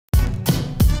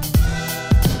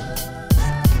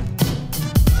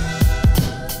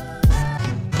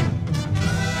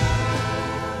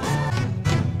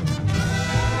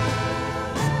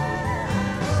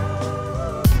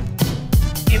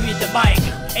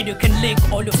And you can link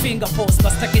all your finger posts.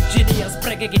 Masta Key Genius,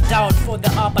 breaking it down for the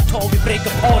abattoir. We break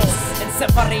the pulse and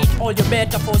separate all your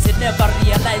metaphors. You never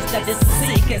realize that this is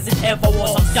sick as it ever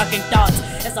was. I'm ducking darts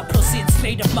as I proceed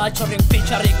straight up maturing,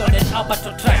 featuring on an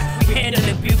abattoir track. We handle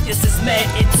abuse, this is mad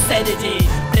insanity.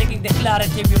 Breaking the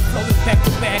clarity, we're flowing back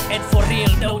to back. And for real,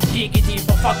 no diggity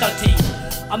for faculty.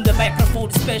 I'm the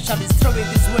microphone specialist, throwing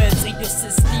these words in your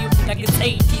system like it's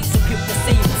 80s, so keep the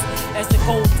scenes. As we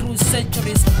go through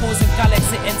centuries, opposing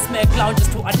galaxy and Smaq Lounges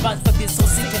to advance for this, so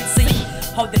sit and see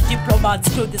how the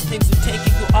diplomats do these things. We're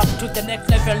taking you up to the next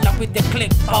level, like with the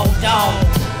click, bow down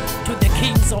to the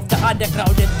kings of the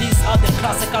underground. And these are the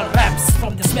classical raps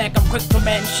from the Smaq I'm quick to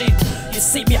mention. You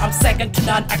see me, I'm second to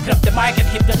none. I grab the mic and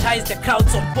hypnotize the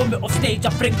crowds. On boom off stage, I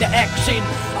bring the action.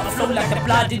 I flow like the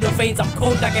blood in your veins. I'm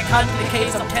cold like a country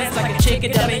case. I'm tense like a chick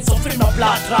in the veins, so feel my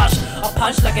blood rush. I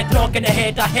punch like a dog in the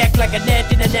head. I hack like a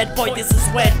net in the net. Boy, this is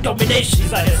where domination.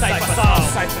 These are the Cipher sounds.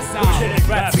 We killing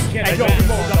raps. I don't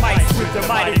remove the mics with the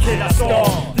mighty Killah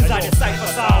storm. These are the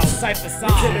Cipher sounds.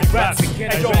 We killing raps.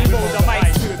 I don't remove the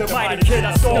mics with the mighty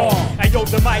Killah storm. I know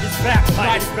the might is back. The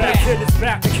might is back. The kill is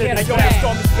back. The kill is back.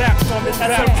 Storm is back. Storm is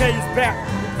back. SLK is back.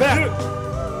 Back.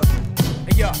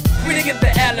 Reading in the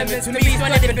elements, to me it's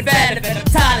not even relevant. I'm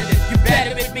talented, you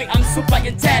better with me, I'm super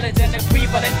intelligent,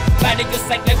 equivalent. Finding your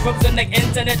psych like groups on the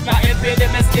internet. My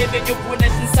impediments, living your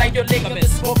wounded inside your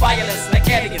ligaments. More violence like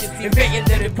aliens, invading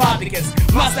the Republicans.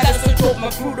 Master so dope, my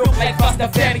crew look like faster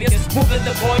various. Moving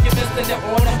the monuments and the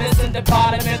ornaments in the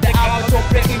parliament. The amateur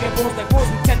breaking your bones like bones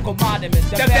with 10 commandments.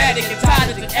 The Vatican,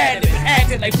 talented, animate,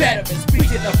 acting like veterans.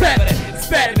 Preaching the reverend,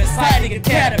 experiments, hiding in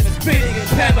cannabis. Breathing in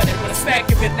permanent, when I smack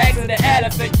you with legs in the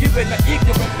elephant. You in my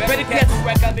ignorant, better get to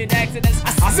wreck, I'm in accidents.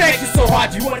 I smack you so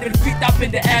hard, you wanna be picked up in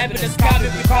the ambulance.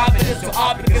 Coming with confidence, so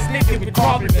obvious, living with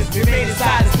compliments. Remain in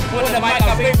silence, on the mic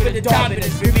I wait with the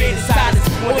dominance. Remain in silence,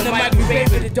 on the mic we wait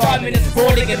with the dominance.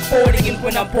 Folding and folding in,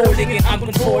 when I'm holding in, I'm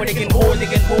controlling and holding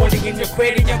and holding in. You're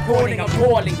creating, you're calling, I'm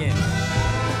rolling in.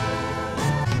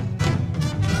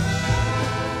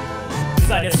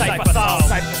 These are the Cipher sounds.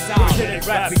 We killing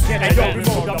raps. I don't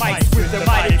remove the mics with the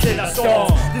mighty Killah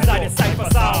storm. These are the Cipher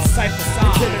sounds. We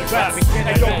killing raps.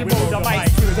 I don't remove the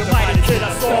mics with the mighty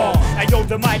Killah storm. I know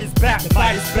the might is back. The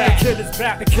might is back. The kill is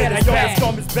back. The kill is back.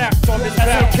 Storm is back. Storm is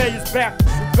back. SLK is back.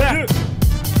 Back.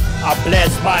 I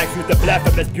blast mics with the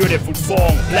blasphemous beautiful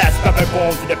song. Blast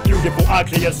peppercorns in the beautiful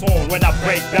uglier song. When I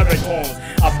break baritons,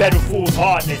 I battle fool's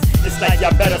hardness. It's like the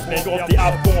embarrassment of the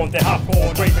outborn. The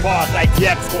half-born, great bars like the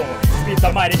X-born. Beat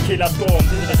the mighty Killah storm,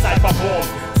 this is the Cipher born.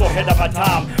 So ahead of my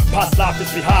time, past life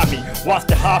is behind me. What's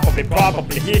the half of it?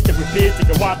 Probably here's the repeating.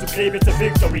 You want to claim it's a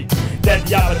victory. Then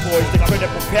the abattoir is the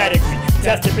credible pedigree.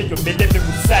 Testing me, you'll be living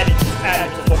with sanity.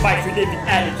 Allergies, for mics we live in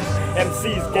allergies.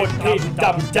 MCs got paid with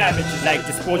double damages. Like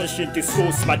disposition to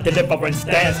source, my deliverance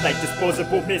dance like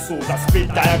disposable missiles. I spit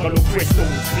diagonal crystals,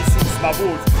 misuse my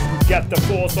words. You get the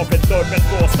force of a third man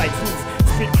force like truths.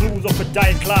 Spit clues of a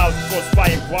dying cloud,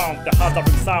 crossfire ground, the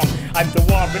hazarding sound. I'm the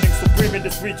one reigning supreme in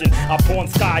this region. Upon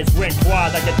skies, rank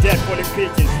wild like a dead falling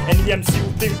pigeon. Any MC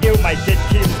who think ill might get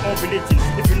killed on religion.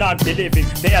 If you're not believing,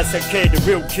 the SLK, the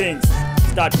real kings,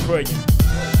 start praying.